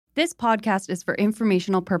This podcast is for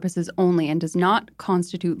informational purposes only and does not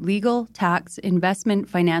constitute legal, tax, investment,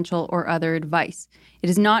 financial, or other advice. It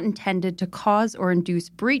is not intended to cause or induce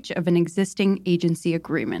breach of an existing agency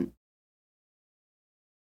agreement.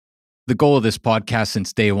 The goal of this podcast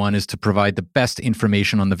since day one is to provide the best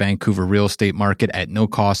information on the Vancouver real estate market at no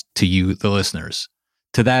cost to you, the listeners.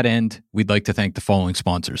 To that end, we'd like to thank the following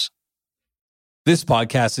sponsors. This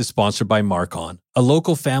podcast is sponsored by Marcon, a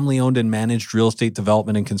local family-owned and managed real estate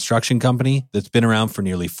development and construction company that's been around for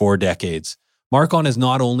nearly 4 decades. Marcon is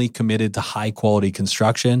not only committed to high-quality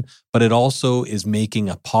construction, but it also is making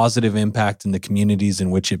a positive impact in the communities in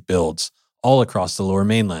which it builds, all across the Lower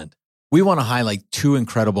Mainland. We want to highlight 2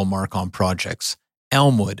 incredible Marcon projects.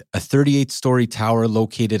 Elmwood, a 38-story tower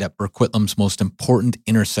located at Burquitlam's most important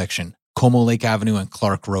intersection, Como Lake Avenue and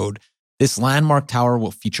Clark Road. This landmark tower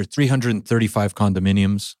will feature 335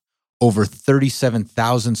 condominiums, over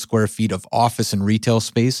 37,000 square feet of office and retail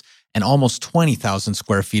space, and almost 20,000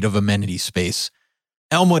 square feet of amenity space.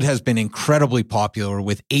 Elmwood has been incredibly popular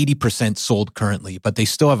with 80% sold currently, but they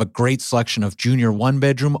still have a great selection of junior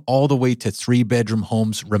 1-bedroom all the way to 3-bedroom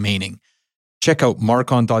homes remaining. Check out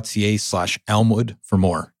marcon.ca/Elmwood for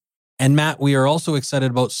more. And Matt, we are also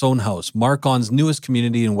excited about Sohn House, Marcon's newest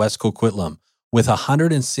community in West Coquitlam. With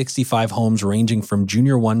 165 homes ranging from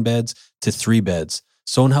junior 1-beds to 3-beds,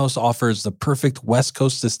 Sohn House offers the perfect West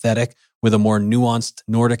Coast aesthetic with a more nuanced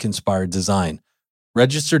Nordic-inspired design.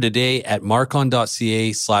 Register today at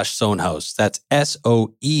marcon.ca/Sohnhaus. That's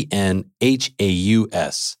SOENHAUS.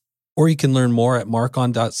 Or you can learn more at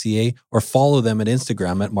marcon.ca or follow them at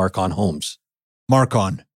Instagram at Marcon Homes.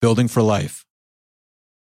 Marcon, building for life.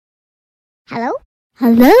 Hello?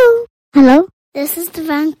 Hello? Hello? This is the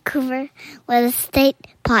Vancouver Real Estate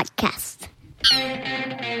Podcast.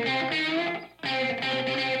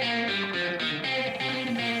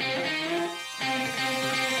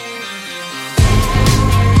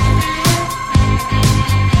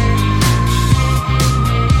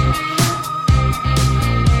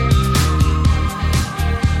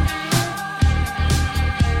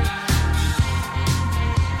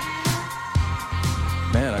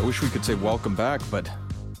 Man, I wish we could say welcome back, but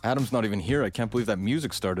Adam's not even here. I can't believe that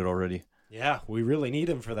music started already. Yeah, we really need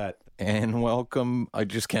him for that. And welcome. I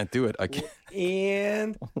just can't do it. I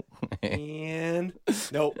can't. And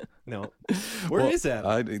no. Where is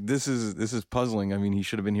Adam? This is puzzling. I mean, he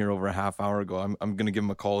should have been here over a half hour ago. I'm going to give him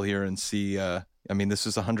a call here and see. This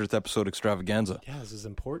is the 100th episode extravaganza. Yeah, this is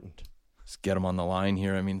important. Let's get him on the line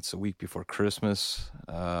here. I mean, it's a week before Christmas.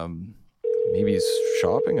 Maybe he's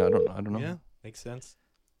shopping. I don't know. Yeah, makes sense.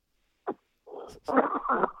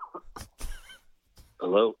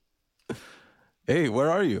 Hello. Hey, where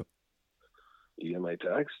are you? You get my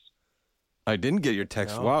text? I didn't get your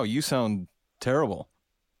text. No. Wow, you sound terrible.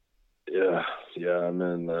 Yeah, I'm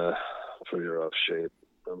in pretty rough shape.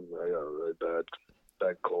 I got a really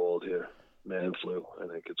bad cold here. Man flu, I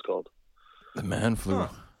think it's called. The man flu. Huh.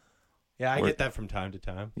 Yeah, I get that from time to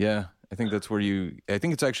time. Yeah, I think that's where I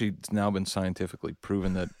think it's now been scientifically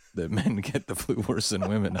proven that men get the flu worse than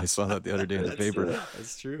women. I saw that the other day in the paper.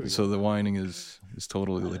 That's true. So the whining is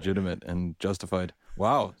totally legitimate and justified.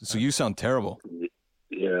 Wow. So you sound terrible.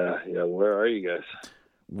 Yeah. Where are you guys?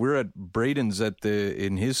 We're at Braden's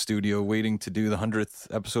in his studio waiting to do the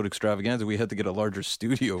 100th episode extravaganza. We had to get a larger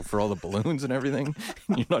studio for all the balloons and everything.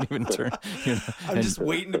 You're not even turning. I'm just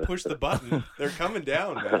waiting to push the button. They're coming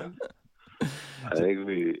down, man. I think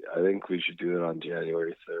we should do it on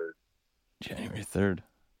January 3rd. January 3rd.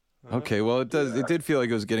 Okay, well, it did feel like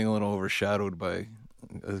it was getting a little overshadowed by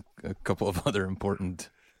a couple of other important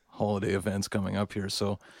holiday events coming up here.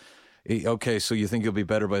 So, okay, so you think you'll be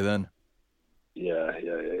better by then? Yeah.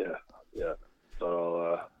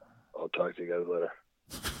 So I'll talk to you guys later.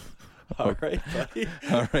 All right, buddy.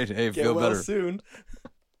 All right, hey, Get feel well better soon.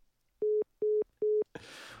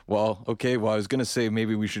 Well, okay. Well, I was going to say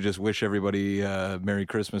maybe we should just wish everybody Merry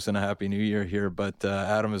Christmas and a Happy New Year here, but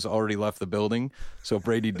Adam has already left the building. So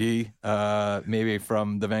Brady D, maybe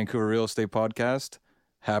from the Vancouver Real Estate Podcast,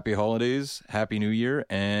 Happy Holidays, Happy New Year,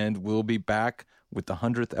 and we'll be back with the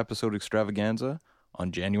 100th episode extravaganza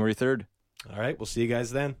on January 3rd. All right, we'll see you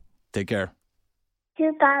guys then. Take care.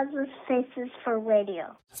 2000 Faces for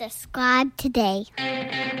Radio. Subscribe today.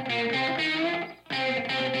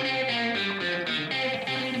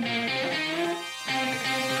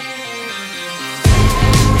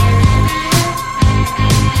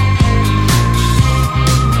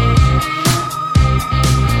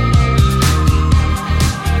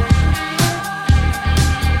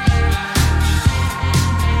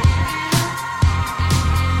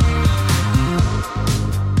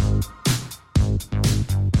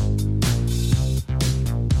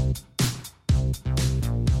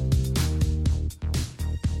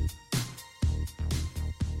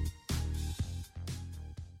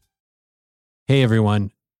 Hey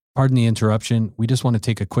everyone, pardon the interruption. We just want to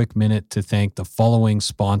take a quick minute to thank the following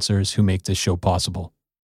sponsors who make this show possible.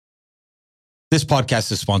 This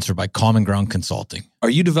podcast is sponsored by Common Ground Consulting. Are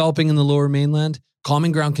you developing in the Lower Mainland?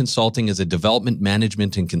 Common Ground Consulting is a development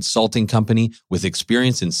management and consulting company with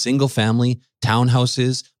experience in single-family,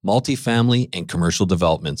 townhouses, multifamily, and commercial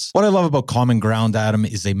developments. What I love about Common Ground, Adam,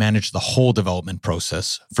 is they manage the whole development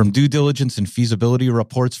process, from due diligence and feasibility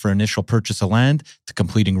reports for initial purchase of land to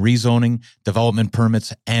completing rezoning, development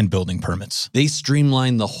permits, and building permits. They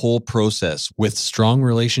streamline the whole process with strong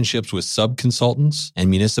relationships with sub-consultants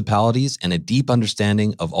and municipalities and a deep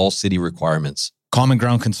understanding of all city requirements. Common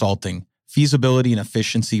Ground Consulting. Feasibility and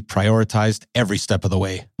efficiency prioritized every step of the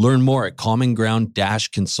way. Learn more at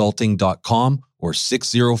commonground-consulting.com or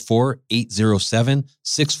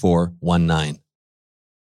 604-807-6419.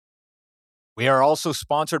 We are also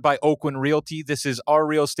sponsored by Oakwyn Realty. This is our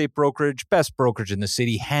real estate brokerage, best brokerage in the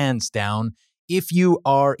city, hands down. If you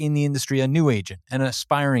are in the industry, a new agent, an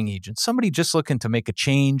aspiring agent, somebody just looking to make a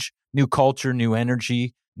change, new culture, new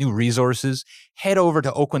energy, new resources, head over to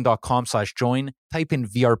oakwyn.com/join, type in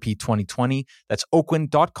VRP 2020. That's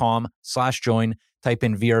oakwyn.com/join, type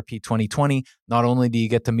in VRP 2020. Not only do you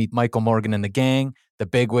get to meet Michael Morgan and the gang, the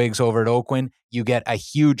bigwigs over at Oakwyn, you get a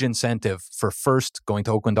huge incentive for first going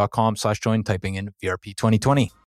to oakwyn.com/join, typing in VRP 2020.